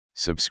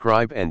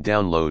Subscribe and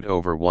download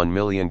over 1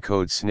 million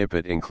code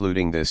snippet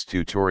including this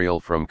tutorial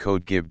from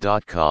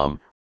codegive.com,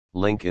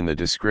 link in the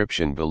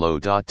description below.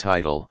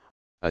 Title,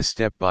 a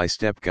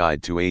step-by-step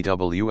guide to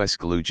AWS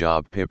Glue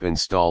job pip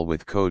install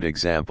with code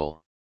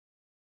example.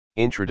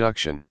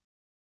 Introduction.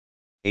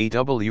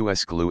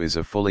 AWS Glue is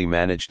a fully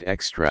managed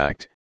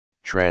extract,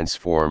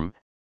 transform,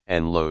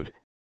 and load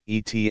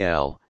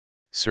 (ETL)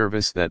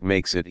 service that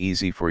makes it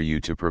easy for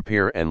you to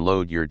prepare and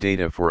load your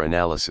data for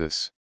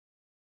analysis.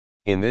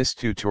 In this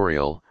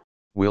tutorial,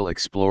 we'll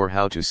explore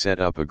how to set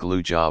up a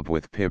Glue job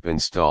with pip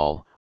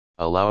install,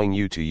 allowing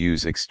you to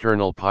use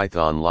external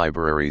Python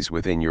libraries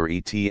within your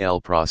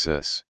ETL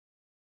process.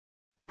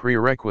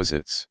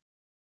 Prerequisites.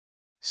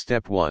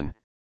 Step 1.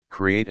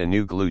 Create a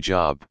new Glue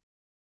job.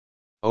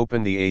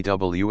 Open the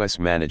AWS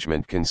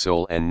Management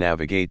Console and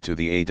navigate to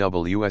the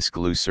AWS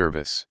Glue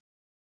service.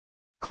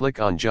 Click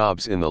on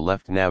Jobs in the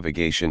left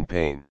navigation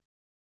pane.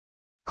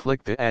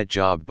 Click the Add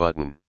Job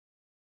button.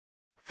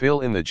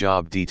 Fill in the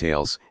job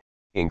details,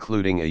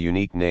 including a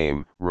unique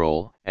name,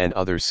 role, and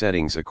other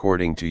settings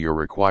according to your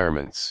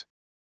requirements.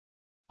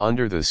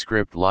 Under the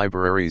Script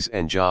Libraries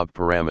and Job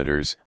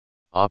Parameters,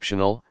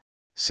 Optional,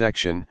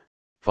 section,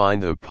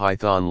 find the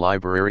Python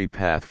library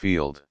path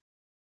field.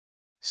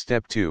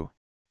 Step 2.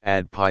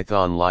 Add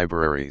Python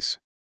libraries.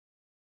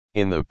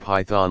 In the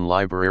Python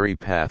library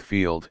path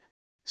field,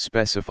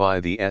 specify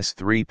the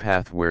S3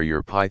 path where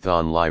your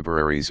Python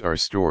libraries are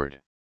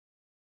stored.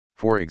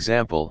 For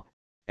example,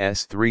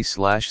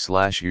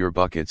 s3//your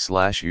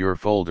bucket/your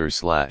folder/.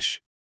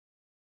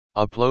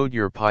 Upload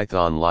your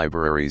Python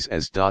libraries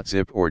as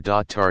 .zip or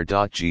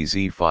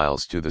 .tar.gz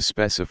files to the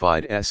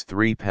specified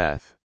S3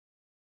 path.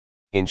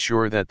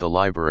 Ensure that the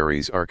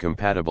libraries are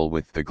compatible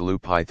with the Glue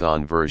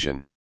Python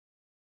version.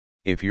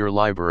 If your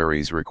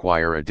libraries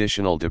require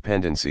additional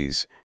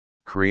dependencies,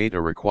 create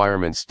a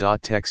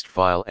requirements.txt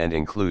file and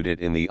include it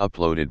in the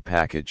uploaded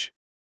package.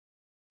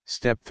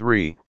 Step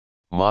 3.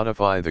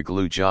 Modify the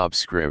Glue job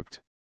script.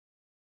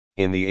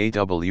 In the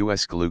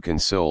AWS Glue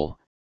console,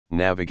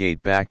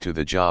 navigate back to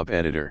the job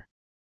editor.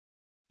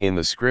 In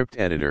the script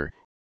editor,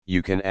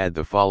 you can add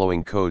the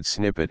following code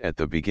snippet at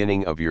the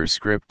beginning of your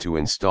script to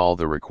install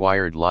the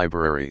required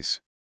libraries.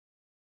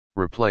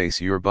 Replace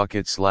your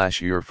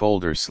bucket/your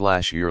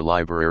folder/your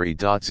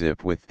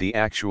library.zip with the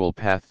actual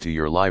path to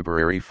your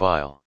library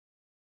file.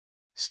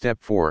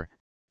 Step 4.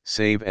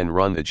 Save and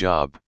run the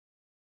job.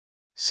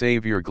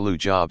 Save your Glue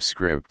job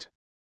script.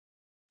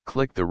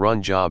 Click the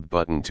Run Job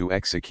button to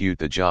execute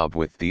the job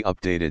with the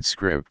updated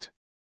script.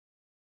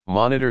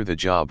 Monitor the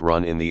job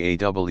run in the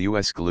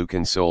AWS Glue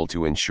console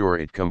to ensure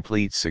it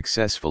completes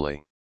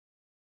successfully.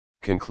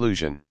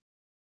 Conclusion.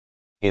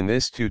 In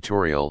this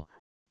tutorial,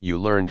 you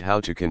learned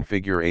how to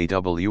configure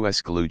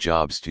AWS Glue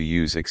jobs to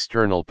use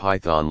external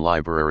Python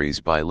libraries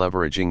by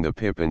leveraging the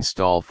pip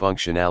install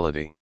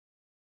functionality.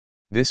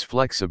 This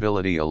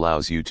flexibility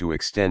allows you to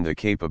extend the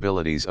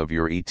capabilities of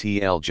your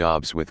ETL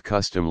jobs with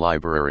custom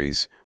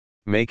libraries,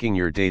 making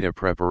your data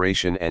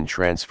preparation and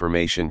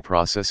transformation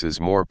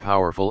processes more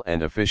powerful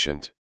and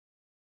efficient.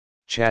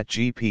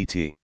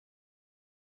 ChatGPT